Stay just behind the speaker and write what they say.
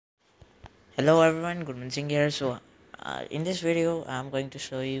Hello everyone, Good Singh here. In this video, I'm going to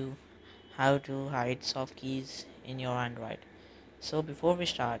show you how to hide soft keys in your Android. So, before we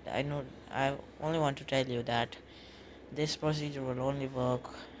start, I only want to tell you that this procedure will only work,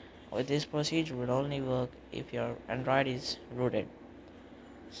 if your Android is rooted.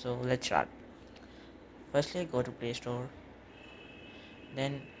 So, let's start. Firstly, go to Play Store,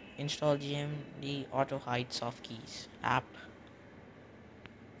 then install GMD Auto Hide Soft Keys app.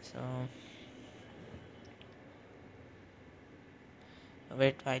 So,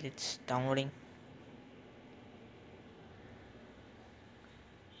 wait while it's downloading.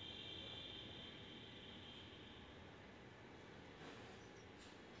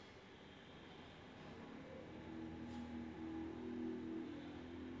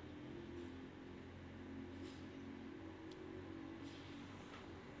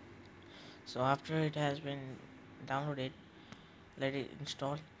 So after it has been downloaded, let it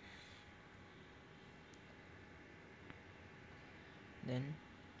install, then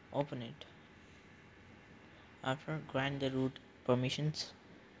open it. After, grant the root permissions.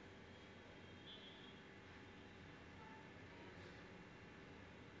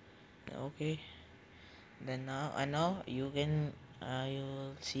 Okay, then now you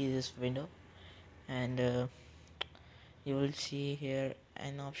will see this window, and you will see here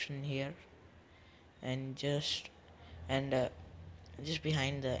an option here, and and uh, just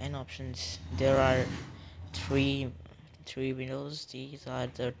behind the n options there are three three windows. These are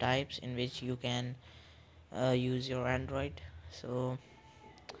the types in which you can use your Android. So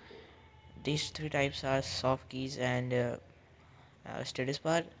these three types are soft keys and status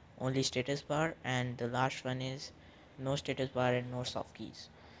bar, only status bar, and the last one is no status bar and no soft keys.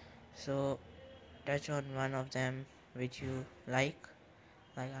 So touch on one of them which you like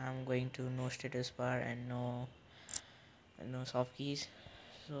I'm going to no status bar and no soft keys.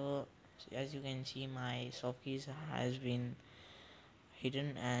 So as you can see, my soft keys has been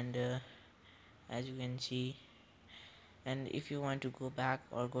hidden, and as you can see, and if you want to go back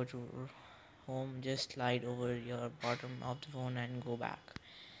or go to home, just slide over your bottom of the phone and go back.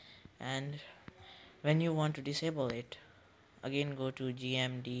 And when you want to disable it, again go to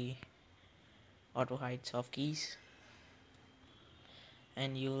GMD Auto Hide Soft Keys,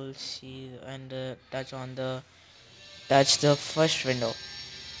 and you will see, and touch the first window,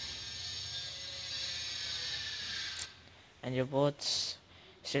 and your both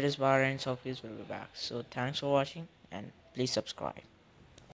status bar and soft keys will be back. So thanks for watching, and please subscribe.